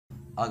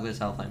ugliest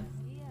health line.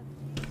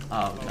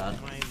 Oh god.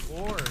 My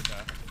lord.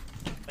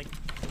 Like.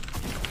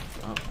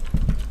 Oh.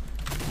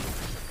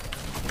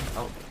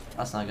 Oh,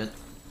 that's not good.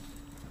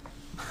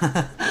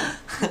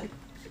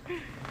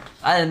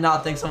 I did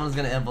not think someone was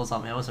gonna impulse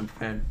on me. I wasn't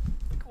prepared.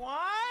 Why?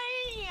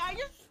 I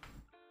just.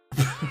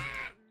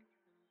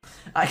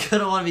 I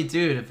couldn't want to be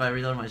dude if I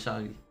reload my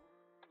shotgun.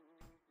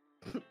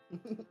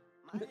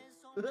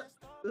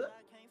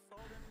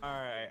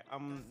 Alright,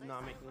 I'm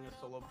not making a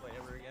solo play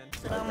ever again.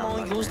 I'm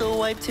gonna use to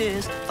wipe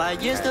tears.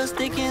 5 years still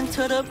sticking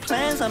to the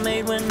plans I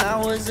made when I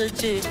was a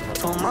kid.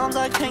 Told moms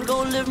I can't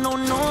go live no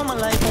normal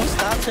life, won't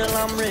stop till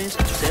I'm rich.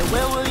 Said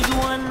where were you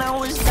when I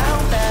was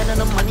down bad, and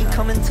the money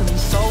coming to me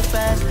so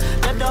fast.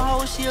 Left the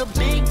whole she a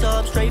big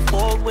dog,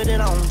 straightforward with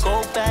it, I don't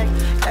go back.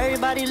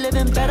 Everybody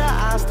living better,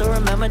 I still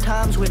remember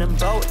times we done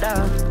broke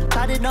down.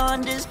 Tried it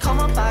on this come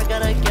up, I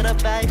gotta get a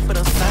bag for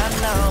the fam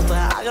now.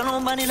 But I got no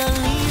money to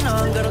lean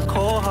on, got a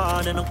cold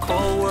heart and a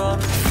cold world.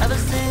 Ever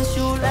since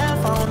you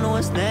left, I don't know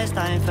what's next,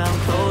 I ain't found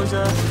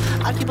closure.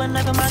 I keep a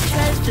knife in my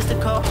chest just to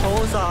cut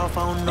holes off,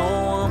 I don't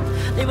know them.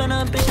 Leaving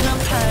a bitch in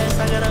the past,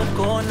 I gotta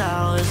go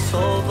now, it's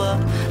over.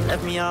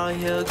 Left me out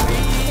here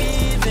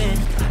grieving.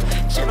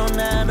 Shit don't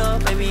add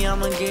up, baby,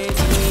 I'ma get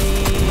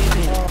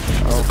even.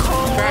 It's a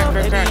cold world,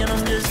 baby, and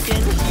I'm just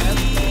getting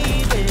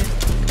heated.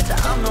 So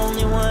I'm the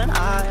only one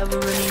I ever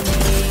really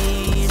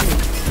needed.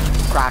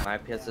 My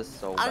PS is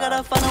so I bad.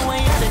 gotta find a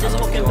way to stay this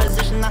fucking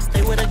position. I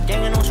stay with a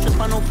gang and don't stress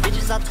by no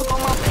bitches. I took all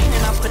my pain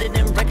and I put it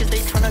in records. They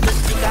turn up the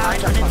speaker, I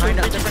turn into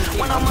bitches.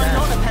 When I'm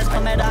alone, the past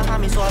come at a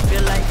homie, so I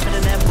feel like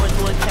turning that boy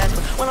to a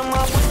Casper. When I'm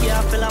off whiskey,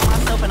 I feel like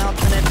myself and I'll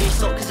turn that bitch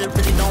so, cause it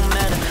really don't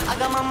matter. I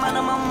got my mind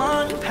on my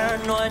money,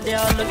 paranoid, they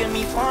all look at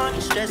me funny.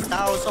 Stressed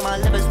out, so my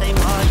liver stay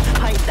muddy.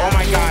 Hiked out,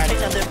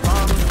 take nothing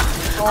from me.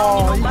 I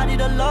don't need nobody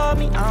to love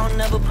me, I don't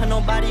never put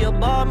nobody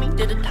above me.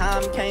 Did the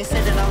time, can't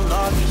say that I'm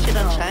lucky. Shit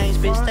done changed,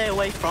 bitch, stay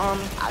away from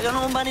me. I got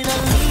nobody to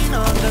lean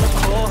on, got a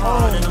cold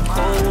heart in a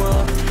cold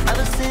world.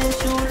 Ever since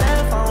you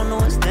left, I don't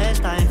know what's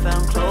next, I ain't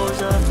found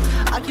closure.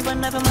 I keep a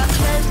knife in my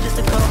chest just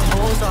to cut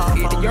holes off,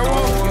 I don't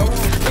know.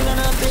 Leaving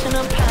a bitch in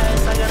the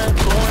past, I gotta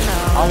go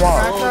now,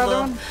 it's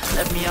over.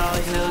 Left me out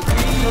here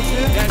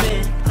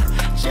grieving.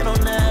 Shit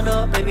don't add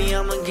up, baby,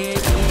 I'ma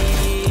get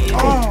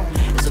even.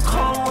 It's a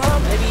cold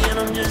world, baby, and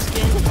I'm just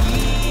getting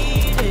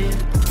heated.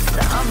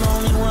 That I'm the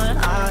only one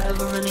I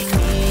ever really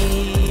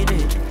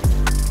needed.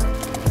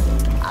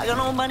 I got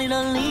nobody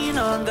to lean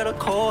on, got a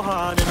cold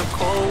heart in a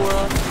cold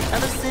world.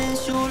 Ever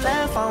since you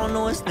left, I don't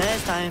know what's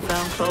next, I ain't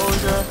found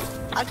closure.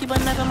 I keep a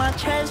knife in my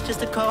chest just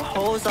to cut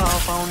holes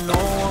off, I don't know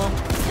them.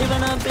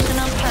 Living a bitch in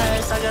the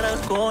past, I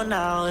gotta go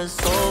now, it's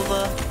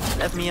over.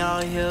 Left me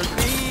out here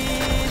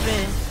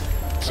grieving.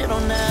 Shit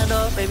don't add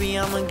up, baby,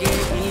 I'ma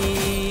get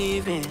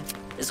even.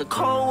 It's a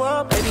cold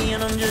world, baby,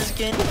 and I'm just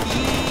getting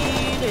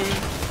heated.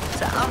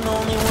 So I'm the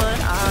only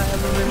one I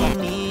ever really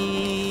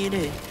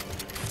needed.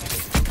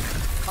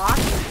 Oh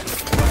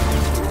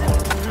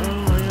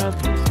my god,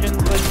 these skins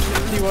like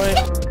 50 white.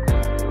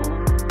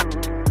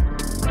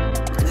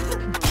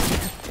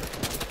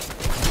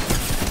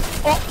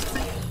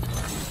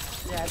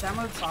 Yeah, I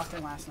downloaded soccer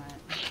last night.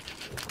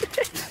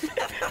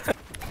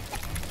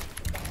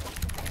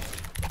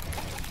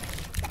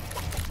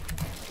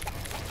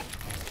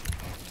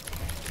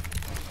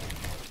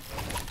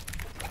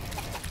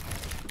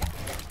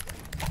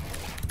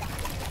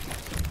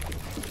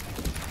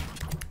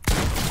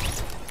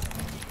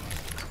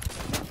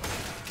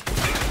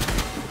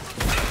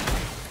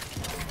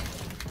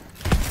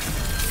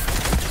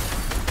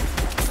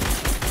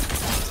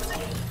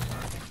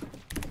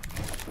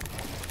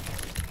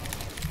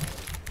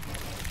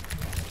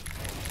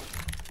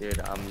 Dude,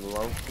 I'm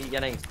low-key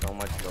getting so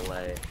much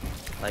delay.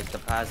 Like the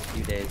past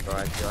few days, bro,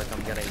 I feel like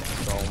I'm getting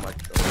so much